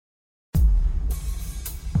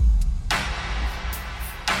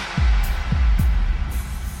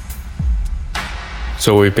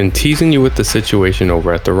So we've been teasing you with the situation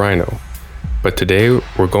over at the Rhino, but today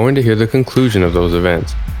we're going to hear the conclusion of those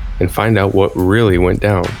events and find out what really went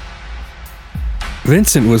down.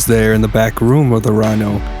 Vincent was there in the back room of the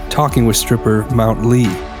Rhino, talking with stripper Mount Lee.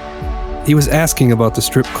 He was asking about the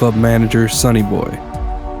strip club manager, Sonny Boy.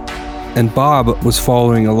 And Bob was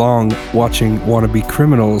following along, watching wannabe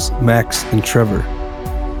criminals, Max and Trevor.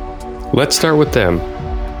 Let's start with them,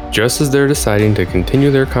 just as they're deciding to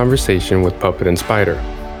continue their conversation with Puppet and Spider,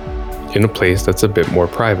 in a place that's a bit more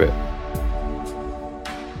private.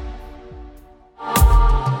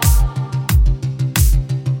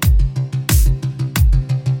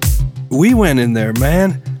 We went in there,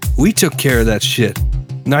 man. We took care of that shit.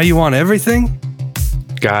 Now you want everything?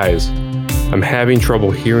 Guys, I'm having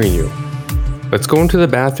trouble hearing you. Let's go into the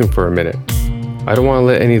bathroom for a minute. I don't want to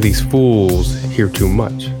let any of these fools hear too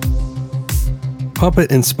much.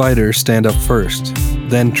 Puppet and Spider stand up first,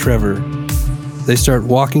 then Trevor. They start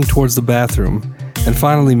walking towards the bathroom, and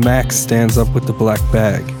finally Max stands up with the black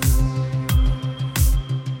bag.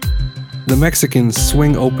 The Mexicans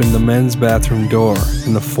swing open the men's bathroom door,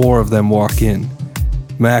 and the four of them walk in,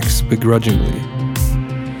 Max begrudgingly.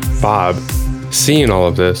 Bob, seeing all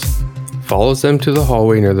of this, follows them to the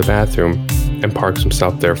hallway near the bathroom and parks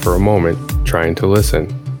himself there for a moment, trying to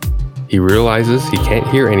listen. He realizes he can't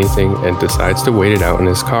hear anything and decides to wait it out in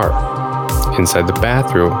his car. Inside the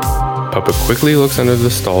bathroom, Puppet quickly looks under the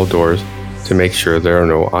stall doors to make sure there are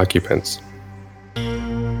no occupants.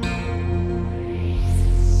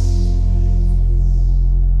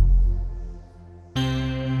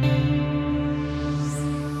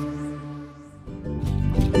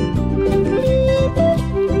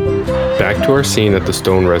 Back to our scene at the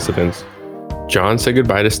Stone residence. John said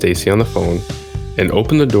goodbye to Stacy on the phone and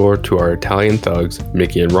opened the door to our Italian thugs,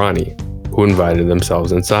 Mickey and Ronnie, who invited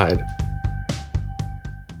themselves inside.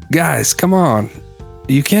 Guys, come on.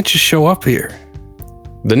 You can't just show up here.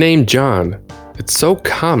 The name John, it's so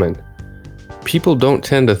common. People don't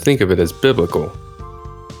tend to think of it as biblical.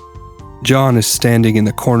 John is standing in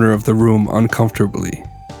the corner of the room uncomfortably.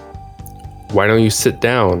 Why don't you sit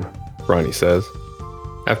down? Ronnie says.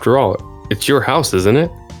 After all, it's your house, isn't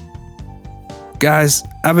it? Guys,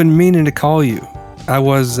 I've been meaning to call you. I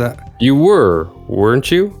was, You were,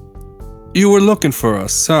 weren't you? You were looking for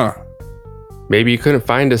us, huh? Maybe you couldn't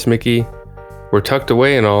find us, Mickey. We're tucked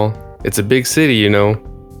away and all. It's a big city, you know.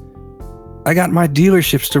 I got my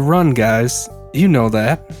dealerships to run, guys. You know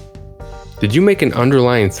that. Did you make an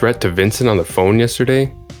underlying threat to Vincent on the phone yesterday?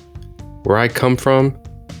 Where I come from,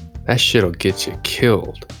 that shit'll get you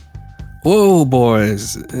killed. Whoa,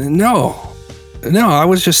 boys. No, I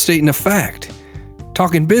was just stating a fact.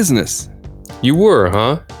 Talking business. You were,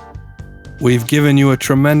 huh? We've given you a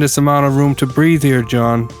tremendous amount of room to breathe here,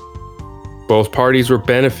 John. Both parties were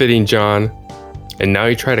benefiting, John. And now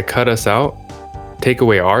you try to cut us out? Take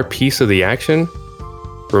away our piece of the action?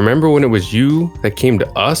 Remember when it was you that came to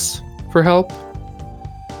us for help?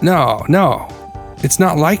 No. It's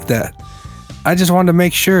not like that. I just wanted to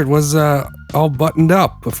make sure it was all buttoned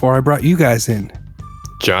up before I brought you guys in.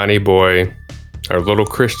 Johnny boy, our little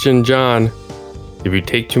Christian John. If you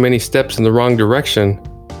take too many steps in the wrong direction,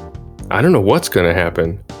 I don't know what's gonna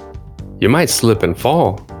happen. You might slip and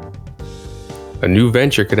fall. A new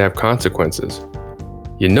venture could have consequences.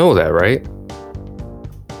 You know that, right?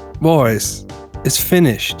 Boys, it's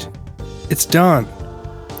finished. It's done.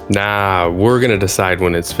 Nah, we're gonna decide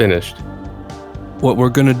when it's finished. What we're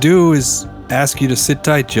gonna do is ask you to sit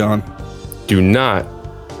tight, John. Do not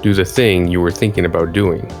do the thing you were thinking about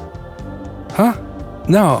doing. Huh?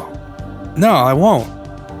 No, I won't.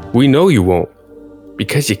 We know you won't,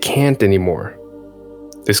 because you can't anymore.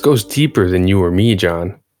 This goes deeper than you or me,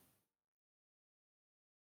 John.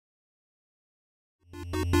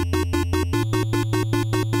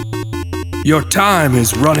 Your time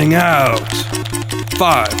is running out.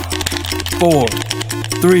 5, 4,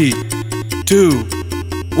 3, 2,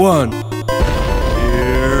 1.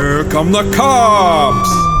 Here come the cops!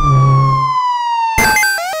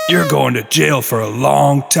 You're going to jail for a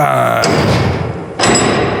long time.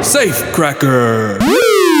 Safe cracker!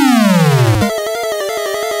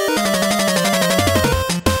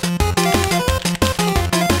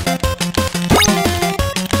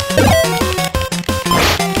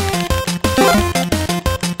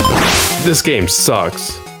 This game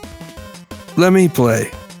sucks. Let me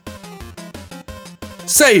play.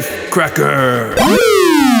 Safe cracker!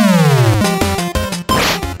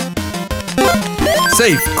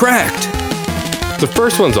 Safe cracked! The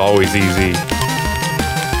first one's always easy.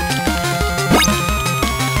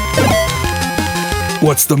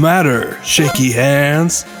 What's the matter? Shaky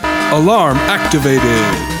hands? Alarm activated.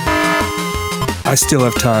 I still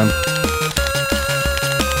have time.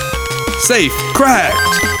 Safe!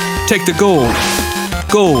 Cracked! Take the gold.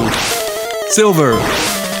 Gold. Silver.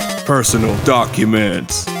 Personal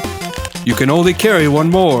documents. You can only carry one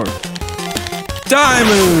more.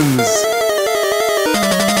 Diamonds!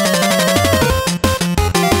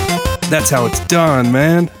 That's how it's done,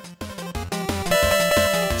 man.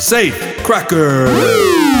 Safe! Cracker!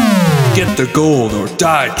 Get the gold or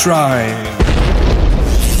die trying.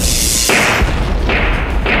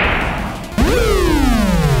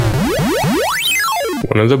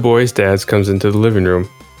 One of the boys' dads comes into the living room.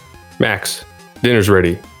 Max, dinner's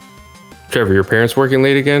ready. Trevor, your parents working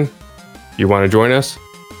late again? You want to join us?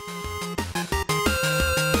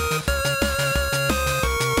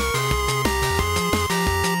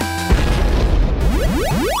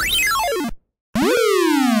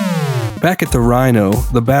 Back at the Rhino,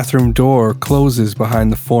 the bathroom door closes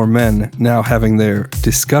behind the four men now having their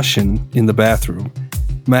discussion in the bathroom.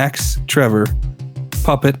 Max, Trevor,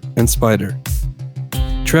 Puppet, and Spider.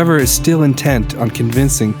 Trevor is still intent on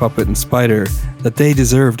convincing Puppet and Spider that they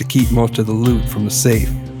deserve to keep most of the loot from the safe.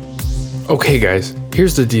 Okay guys,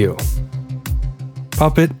 here's the deal.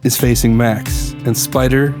 Puppet is facing Max, and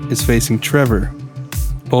Spider is facing Trevor,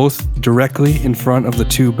 both directly in front of the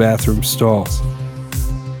two bathroom stalls.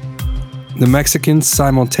 The Mexicans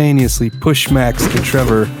simultaneously push Max and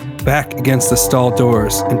Trevor back against the stall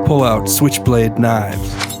doors and pull out switchblade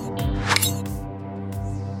knives.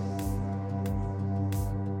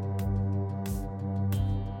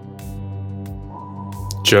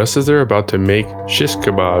 Just as they're about to make shish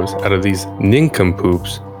kebabs out of these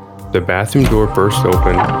nincompoops, the bathroom door bursts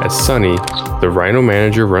open as Sonny, the Rhino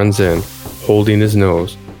manager, runs in, holding his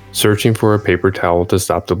nose, searching for a paper towel to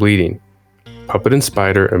stop the bleeding. Puppet and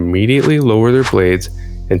Spider immediately lower their blades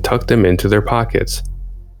and tuck them into their pockets.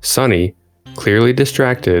 Sonny, clearly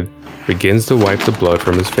distracted, begins to wipe the blood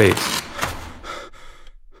from his face.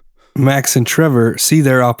 Max and Trevor see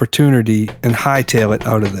their opportunity and hightail it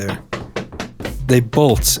out of there. They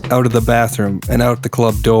bolt out of the bathroom and out the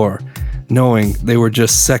club door, knowing they were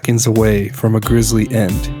just seconds away from a grisly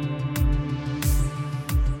end.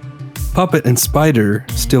 Puppet and Spider,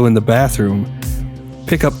 still in the bathroom,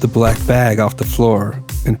 pick up the black bag off the floor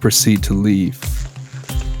and proceed to leave.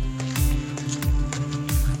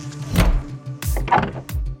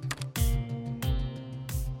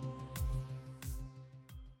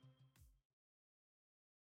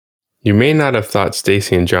 You may not have thought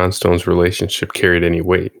Stacy and Johnstone's relationship carried any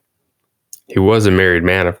weight. He was a married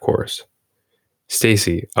man, of course.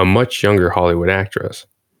 Stacy, a much younger Hollywood actress.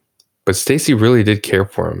 But Stacy really did care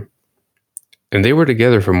for him. And they were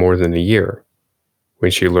together for more than a year. When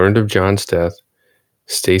she learned of John's death,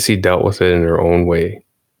 Stacy dealt with it in her own way.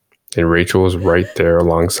 And Rachel was right there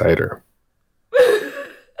alongside her.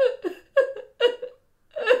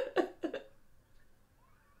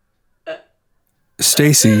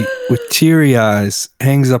 Stacy, with teary eyes,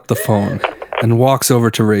 hangs up the phone and walks over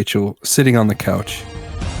to Rachel, sitting on the couch.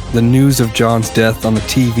 The news of John's death on the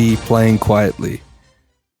TV playing quietly.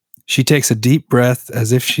 She takes a deep breath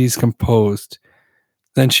as if she's composed.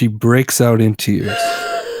 Then she breaks out in tears.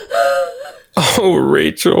 Oh,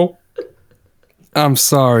 Rachel. I'm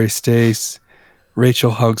sorry, Stace.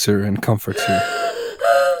 Rachel hugs her and comforts her.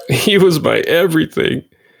 He was my everything.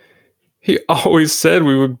 He always said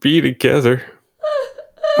we would be together.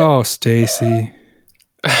 Oh, Stacy.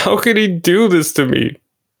 How could he do this to me?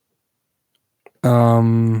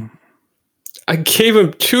 I gave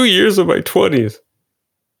him 2 years of my 20s.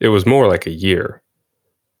 It was more like a year.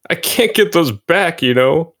 I can't get those back, you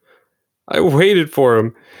know? I waited for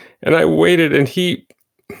him, and I waited, and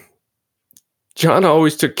John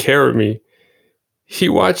always took care of me. He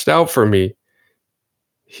watched out for me.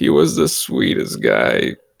 He was the sweetest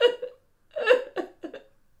guy.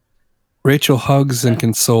 Rachel hugs and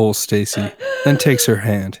consoles Stacy, then takes her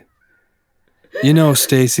hand. You know,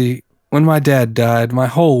 Stacy, when my dad died, my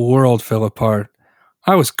whole world fell apart.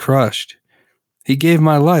 I was crushed. He gave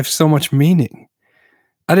my life so much meaning.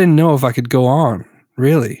 I didn't know if I could go on,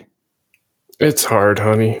 really. It's hard,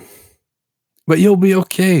 honey. But you'll be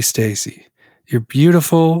okay, Stacy. You're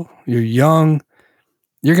beautiful, you're young.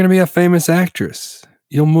 You're going to be a famous actress.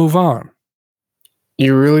 You'll move on.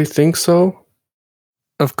 You really think so?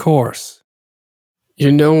 Of course.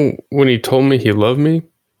 You know, when he told me he loved me,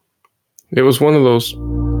 it was one of those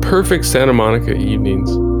perfect Santa Monica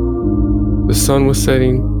evenings. The sun was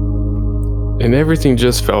setting, and everything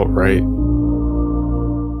just felt right.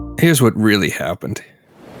 Here's what really happened.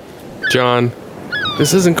 John,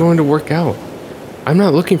 this isn't going to work out. I'm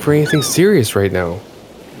not looking for anything serious right now.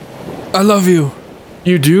 I love you.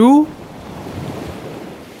 You do?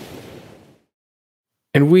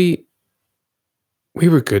 And we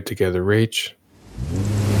were good together, Rach.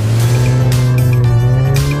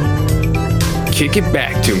 Kick it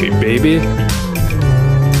back to me, baby.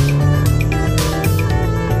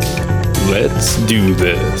 Let's do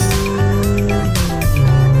this.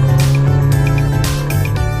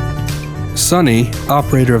 Sonny,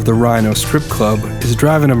 operator of the Rhino Strip Club, is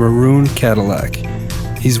driving a maroon Cadillac.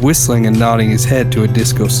 He's whistling and nodding his head to a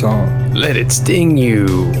disco song. Let it sting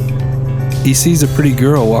you. He sees a pretty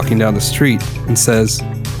girl walking down the street and says,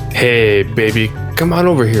 Hey, baby, come on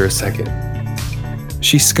over here a second.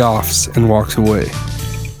 She scoffs and walks away.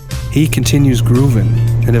 He continues grooving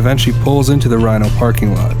and eventually pulls into the Rhino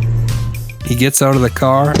parking lot. He gets out of the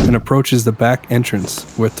car and approaches the back entrance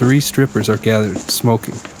where 3 strippers are gathered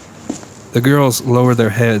smoking. The girls lower their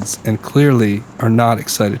heads and clearly are not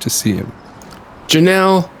excited to see him.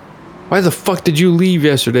 Janelle, why the fuck did you leave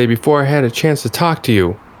yesterday before I had a chance to talk to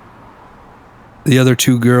you? The other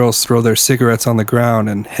 2 girls throw their cigarettes on the ground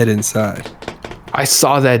and head inside. I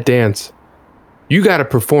saw that dance. You gotta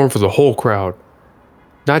perform for the whole crowd,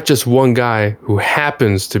 not just one guy who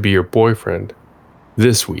happens to be your boyfriend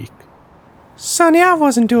this week. Sonny, I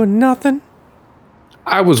wasn't doing nothing.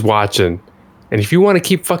 I was watching, and if you want to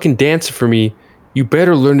keep fucking dancing for me, you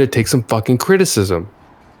better learn to take some fucking criticism.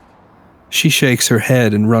 She shakes her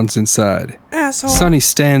head and runs inside. Asshole. Sonny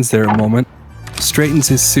stands there a moment, straightens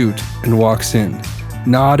his suit, and walks in,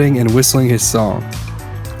 nodding and whistling his song.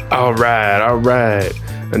 All right.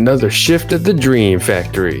 Another shift at the Dream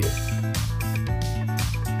Factory.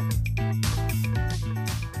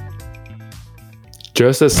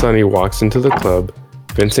 Just as Sonny walks into the club,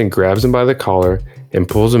 Vincent grabs him by the collar and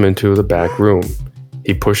pulls him into the back room.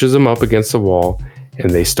 He pushes him up against the wall,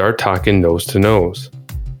 and they start talking nose to nose.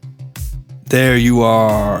 There you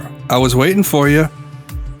are. I was waiting for you.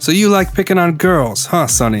 So you like picking on girls, huh,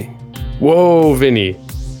 Sonny? Whoa, Vinny.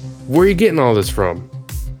 Where are you getting all this from?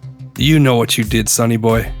 You know what you did, Sonny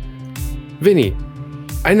boy. Vinny,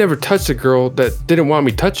 I never touched a girl that didn't want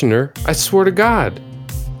me touching her. I swear to God.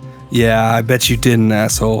 Yeah, I bet you didn't,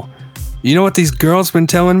 asshole. You know what these girls been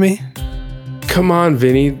telling me? Come on,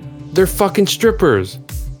 Vinny. They're fucking strippers.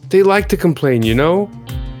 They like to complain, you know?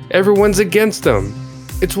 Everyone's against them.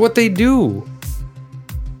 It's what they do.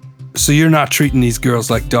 So you're not treating these girls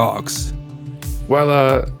like dogs?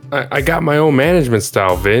 Well, I got my own management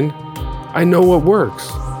style, Vin. I know what works.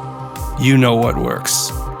 You know what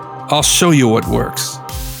works. I'll show you what works.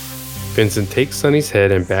 Vincent takes Sonny's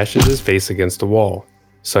head and bashes his face against the wall.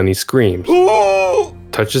 Sonny screams,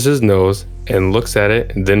 touches his nose, and looks at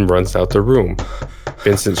it and then runs out the room.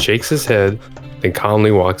 Vincent shakes his head, then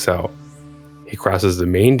calmly walks out. He crosses the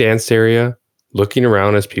main dance area, looking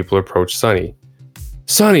around as people approach Sonny.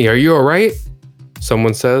 Sonny, are you alright?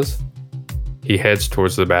 Someone says. He heads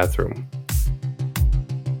towards the bathroom.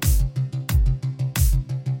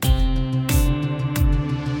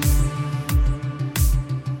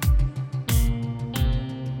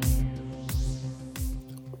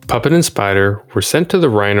 Puppet and Spider were sent to the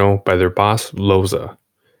Rhino by their boss, Loza.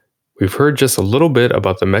 We've heard just a little bit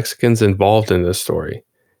about the Mexicans involved in this story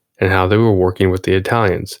and how they were working with the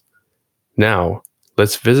Italians. Now,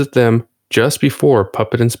 let's visit them just before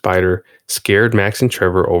Puppet and Spider scared Max and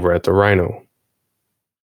Trevor over at the Rhino.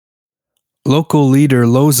 Local leader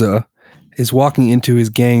Loza is walking into his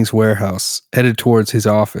gang's warehouse, headed towards his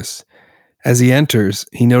office. As he enters,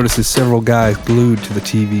 he notices several guys glued to the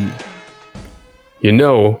TV. You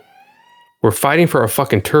know, we're fighting for our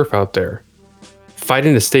fucking turf out there.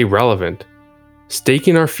 Fighting to stay relevant.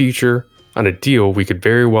 Staking our future on a deal we could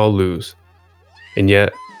very well lose. And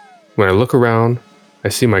yet, when I look around, I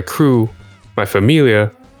see my crew, my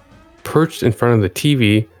familia, perched in front of the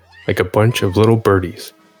TV like a bunch of little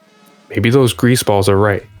birdies. Maybe those greaseballs are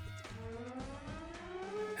right.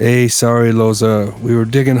 Hey, sorry, Loza. We were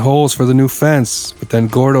digging holes for the new fence, but then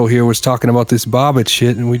Gordo here was talking about this Bobbit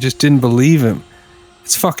shit and we just didn't believe him.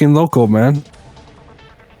 It's fucking local, man.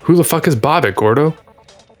 Who the fuck is Bobbit, Gordo?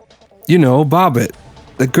 You know, Bobbit.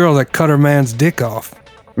 The girl that cut her man's dick off.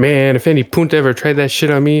 Man, if any punta ever tried that shit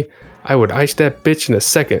on me, I would ice that bitch in a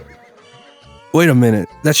second. Wait a minute.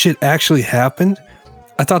 That shit actually happened?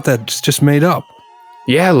 I thought that's just made up.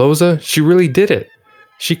 Yeah, Loza, she really did it.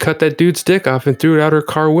 She cut that dude's dick off and threw it out her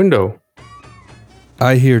car window.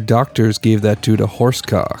 I hear doctors gave that dude a horse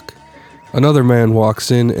cock. Another man walks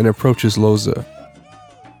in and approaches Loza.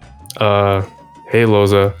 Hey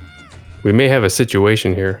Loza, we may have a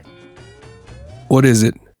situation here. What is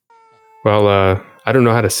it? Well, I don't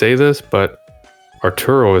know how to say this, but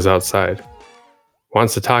Arturo is outside.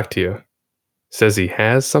 Wants to talk to you. Says he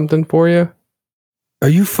has something for you. Are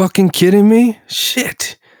you fucking kidding me?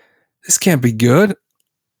 Shit. This can't be good.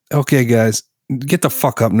 Okay, guys, get the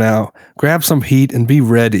fuck up now. Grab some heat and be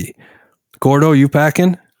ready. Gordo, you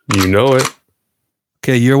packing? You know it.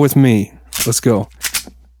 Okay, you're with me. Let's go.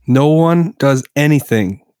 No one does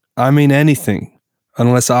anything. I mean anything.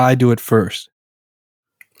 Unless I do it first.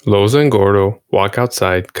 Loza and Gordo walk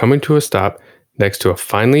outside, coming to a stop next to a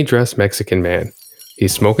finely dressed Mexican man.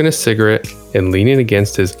 He's smoking a cigarette and leaning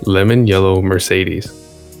against his lemon yellow Mercedes.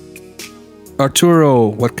 Arturo,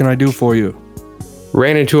 what can I do for you?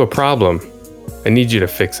 Ran into a problem. I need you to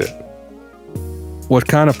fix it. What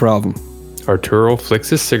kind of problem? Arturo flicks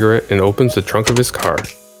his cigarette and opens the trunk of his car.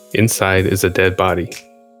 Inside is a dead body.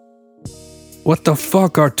 What the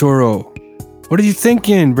fuck, Arturo? What are you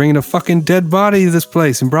thinking, bringing a fucking dead body to this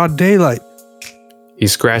place in broad daylight? He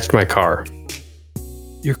scratched my car.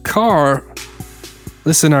 Your car?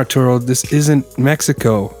 Listen, Arturo, this isn't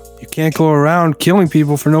Mexico. You can't go around killing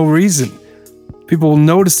people for no reason. People will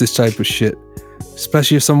notice this type of shit,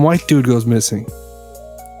 especially if some white dude goes missing.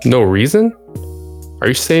 No reason? Are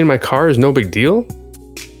you saying my car is no big deal?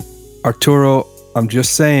 Arturo, I'm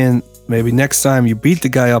just saying, maybe next time you beat the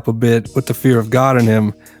guy up a bit with the fear of God in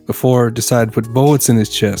him before decide to put bullets in his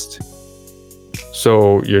chest.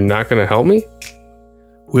 So you're not gonna help me?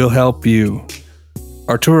 We'll help you.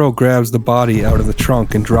 Arturo grabs the body out of the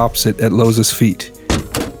trunk and drops it at Loza's feet.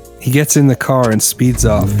 He gets in the car and speeds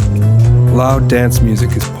off. Loud dance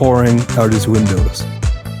music is pouring out his windows.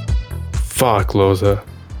 Fuck, Loza.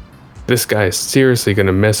 This guy is seriously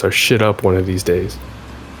gonna mess our shit up one of these days.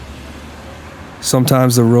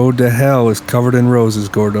 Sometimes the road to hell is covered in roses,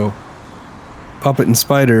 Gordo. Puppet and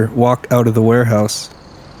Spider walk out of the warehouse.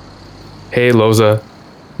 Hey, Loza.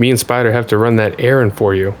 Me and Spider have to run that errand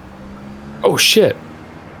for you. Oh shit.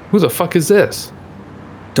 Who the fuck is this?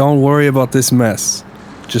 Don't worry about this mess.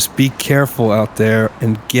 Just be careful out there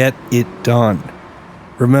and get it done.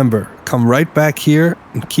 Remember, come right back here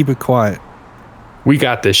and keep it quiet. We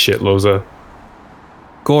got this shit, Loza.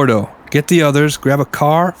 Gordo, get the others, grab a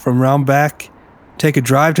car from round back, take a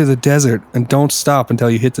drive to the desert, and don't stop until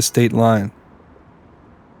you hit the state line.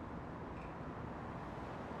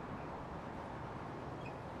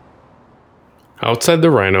 Outside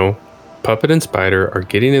the Rhino, Puppet and Spider are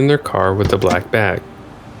getting in their car with the black bag.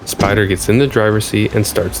 Spider gets in the driver's seat and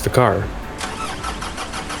starts the car.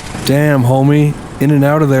 Damn, homie. In and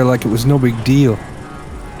out of there like it was no big deal.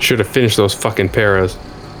 Should have finished those fucking paras.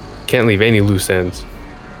 Can't leave any loose ends.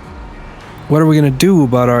 What are we gonna do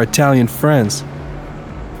about our Italian friends?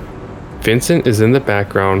 Vincent is in the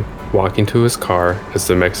background, walking to his car as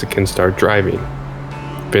the Mexicans start driving.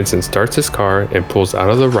 Vincent starts his car and pulls out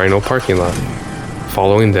of the Rhino parking lot,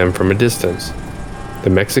 following them from a distance. The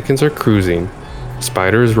Mexicans are cruising.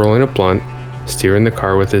 Spider is rolling a blunt, steering the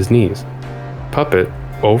car with his knees. Puppet,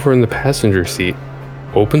 over in the passenger seat,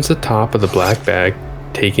 opens the top of the black bag,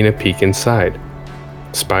 taking a peek inside.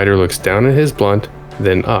 Spider looks down at his blunt,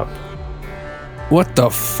 then up. What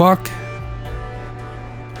the fuck?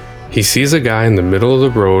 He sees a guy in the middle of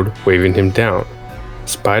the road waving him down.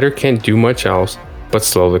 Spider can't do much else but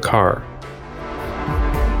slow the car.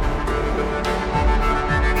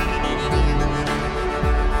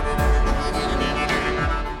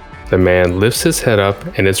 The man lifts his head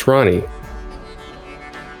up and it's Ronnie.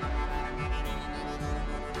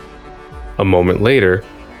 A moment later,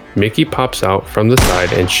 Mickey pops out from the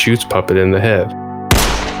side and shoots Puppet in the head.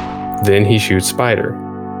 Then he shoots Spider.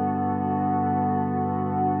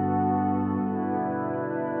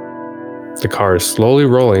 The car is slowly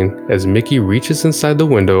rolling as Mickey reaches inside the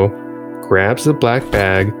window, grabs the black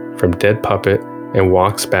bag from dead Puppet, and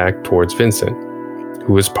walks back towards Vincent,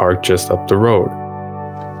 who is parked just up the road.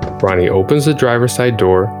 Ronnie opens the driver's side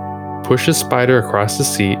door, pushes Spider across the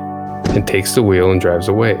seat, and takes the wheel and drives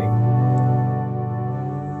away.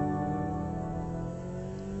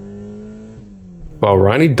 While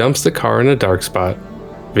Ronnie dumps the car in a dark spot,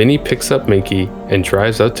 Vinny picks up Mickey and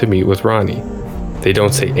drives out to meet with Ronnie. They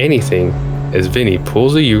don't say anything as Vinny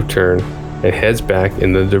pulls a U-turn and heads back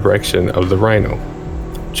in the direction of the Rhino.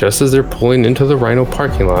 Just as they're pulling into the Rhino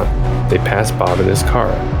parking lot, they pass Bob in his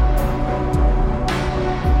car.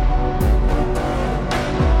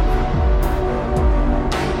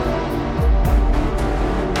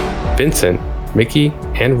 Vincent, Mickey,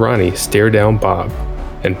 and Ronnie stare down Bob,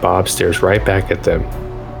 and Bob stares right back at them.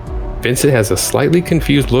 Vincent has a slightly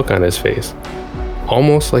confused look on his face,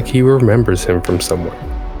 almost like he remembers him from somewhere.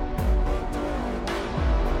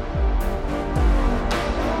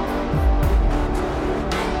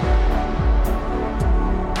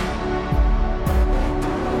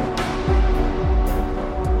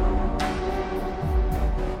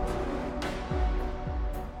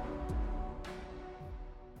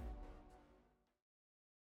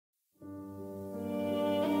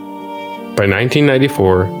 By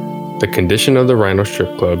 1994, the condition of the Rhino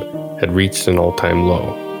Strip Club had reached an all-time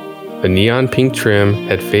low. The neon pink trim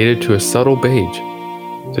had faded to a subtle beige.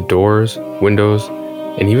 The doors, windows,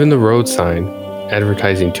 and even the road sign,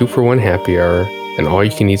 advertising 2-for-1 happy hour and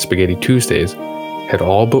all-you-can-eat spaghetti Tuesdays, had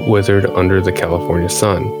all but withered under the California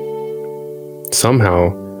sun. Somehow,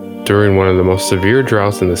 during one of the most severe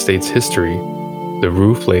droughts in the state's history, the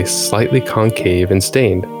roof lay slightly concave and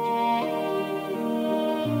stained.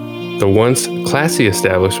 The once classy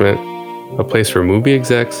establishment, a place where movie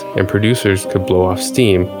execs and producers could blow off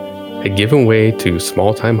steam, had given way to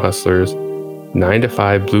small-time hustlers,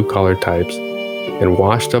 9-to-5 blue-collar types, and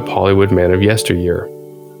washed-up Hollywood men of yesteryear.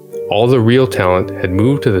 All the real talent had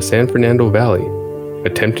moved to the San Fernando Valley,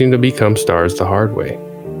 attempting to become stars the hard way.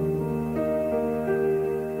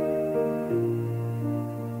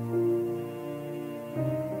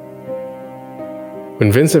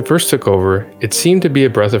 When Vincent first took over, it seemed to be a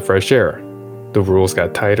breath of fresh air. The rules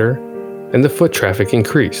got tighter, and the foot traffic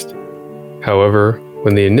increased. However,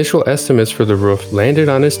 when the initial estimates for the roof landed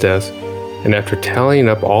on his desk, and after tallying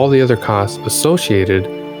up all the other costs associated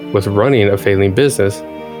with running a failing business,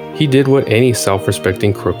 he did what any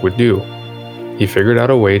self-respecting crook would do. He figured out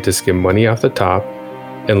a way to skim money off the top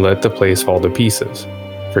and let the place fall to pieces,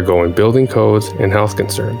 forgoing building codes and health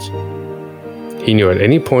concerns. He knew at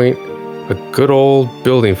any point a good old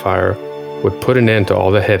building fire would put an end to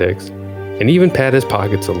all the headaches and even pad his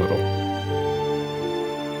pockets a little.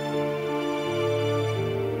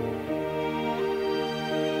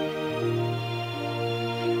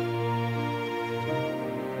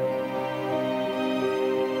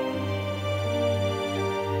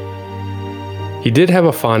 He did have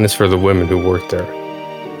a fondness for the women who worked there,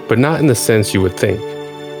 but not in the sense you would think.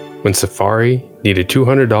 When Safari needed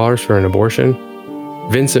 $200 for an abortion,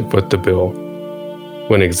 Vincent foot the bill.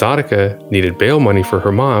 When Exotica needed bail money for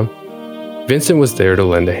her mom, Vincent was there to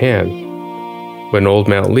lend a hand. When old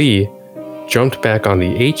Mount Lee jumped back on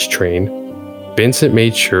the H train, Vincent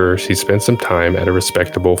made sure she spent some time at a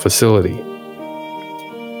respectable facility.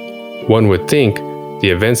 One would think the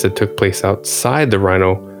events that took place outside the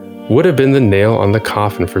Rhino would have been the nail on the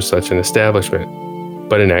coffin for such an establishment,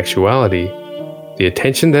 but in actuality, the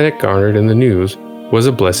attention that it garnered in the news was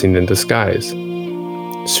a blessing in disguise.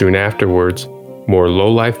 Soon afterwards, more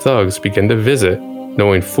low-life thugs began to visit,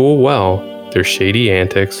 knowing full well their shady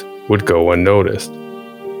antics would go unnoticed.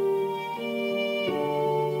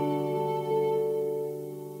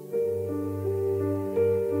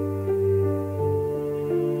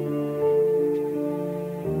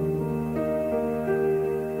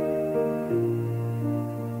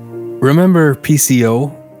 Remember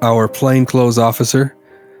PCO, our plainclothes officer?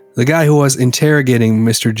 The guy who was interrogating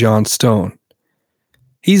Mr. John Stone.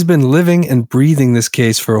 He's been living and breathing this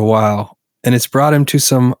case for a while, and it's brought him to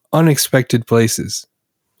some unexpected places.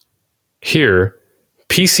 Here,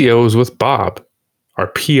 PCO is with Bob, our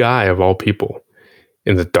PI of all people,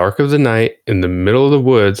 in the dark of the night in the middle of the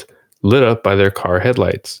woods, lit up by their car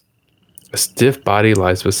headlights. A stiff body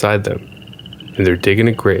lies beside them, and they're digging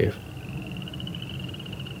a grave.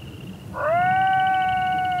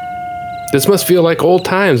 This must feel like old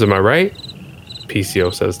times, am I right?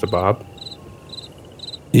 PCO says to Bob.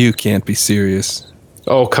 You can't be serious.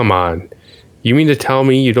 Oh, come on. You mean to tell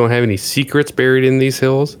me you don't have any secrets buried in these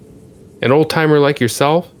hills? An old-timer like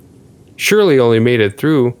yourself? Surely only made it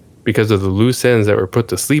through because of the loose ends that were put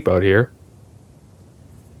to sleep out here.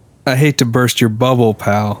 I hate to burst your bubble,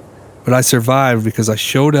 pal, but I survived because I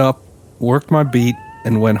showed up, worked my beat,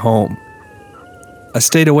 and went home. I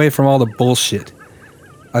stayed away from all the bullshit.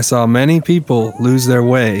 I saw many people lose their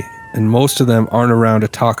way, and most of them aren't around to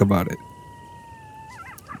talk about it.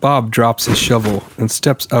 Bob drops his shovel and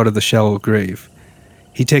steps out of the shallow grave.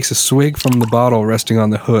 He takes a swig from the bottle resting on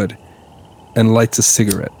the hood and lights a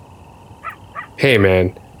cigarette. Hey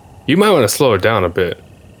man, you might want to slow it down a bit.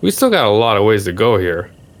 We still got a lot of ways to go here.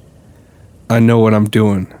 I know what I'm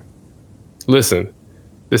doing. Listen,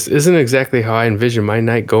 this isn't exactly how I envision my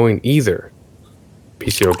night going either.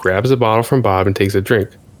 PCO grabs a bottle from Bob and takes a drink.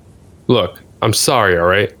 Look, I'm sorry,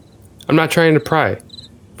 alright? I'm not trying to pry.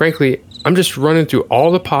 Frankly, I'm just running through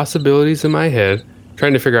all the possibilities in my head,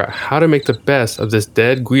 trying to figure out how to make the best of this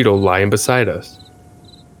dead Guido lying beside us.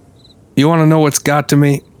 You want to know what's got to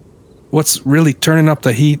me? What's really turning up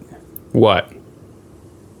the heat? What?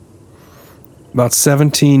 About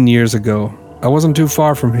 17 years ago, I wasn't too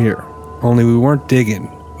far from here, only we weren't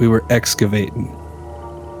digging, we were excavating.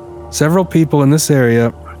 Several people in this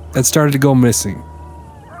area had started to go missing.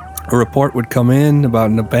 A report would come in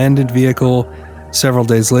about an abandoned vehicle. Several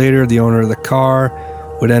days later, the owner of the car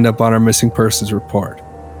would end up on our missing persons report.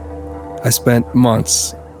 I spent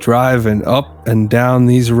months driving up and down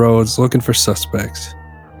these roads looking for suspects.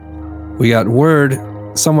 We got word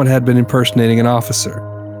someone had been impersonating an officer.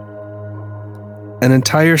 An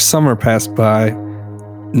entire summer passed by,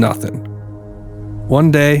 nothing.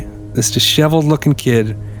 One day, this disheveled-looking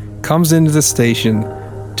kid comes into the station,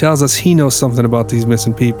 tells us he knows something about these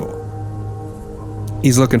missing people.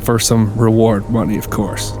 He's looking for some reward money, of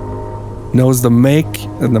course. Knows the make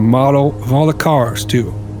and the model of all the cars,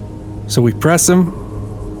 too. So we press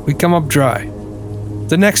him, we come up dry.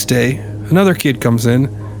 The next day, another kid comes in,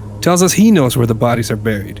 tells us he knows where the bodies are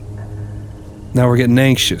buried. Now we're getting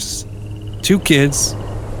anxious. 2 kids,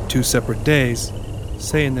 2 separate days,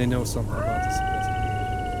 saying they know something about this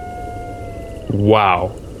investigation.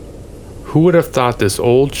 Wow. Who would have thought this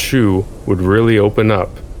old shoe would really open up?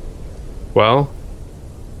 Well,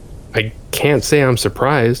 I can't say I'm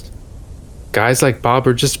surprised. Guys like Bob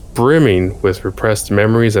are just brimming with repressed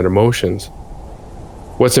memories and emotions.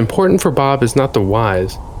 What's important for Bob is not the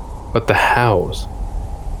whys, but the hows.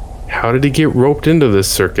 How did he get roped into this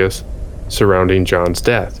circus surrounding John's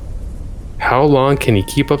death? How long can he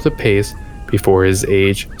keep up the pace before his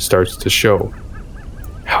age starts to show?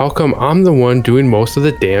 How come I'm the one doing most of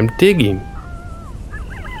the damn digging?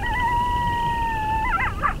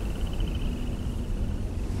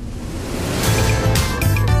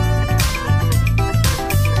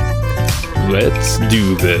 Let's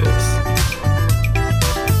do this.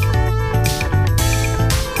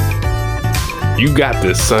 You got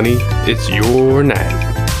this, Sonny. It's your night.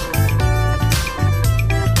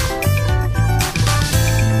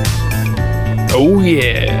 Oh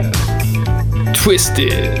yeah. Twist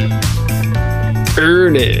it.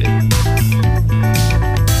 Earn it.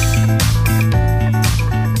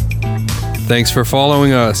 Thanks for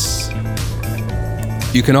following us.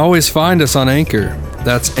 You can always find us on Anchor.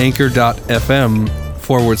 That's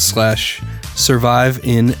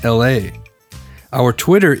anchor.fm/surviveinLA. Our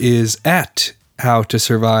Twitter is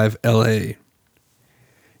 @HowToSurviveLA.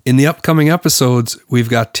 In the upcoming episodes, we've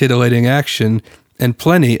got titillating action and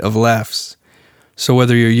plenty of laughs. So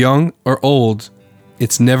whether you're young or old,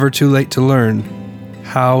 it's never too late to learn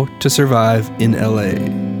how to survive in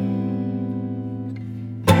LA.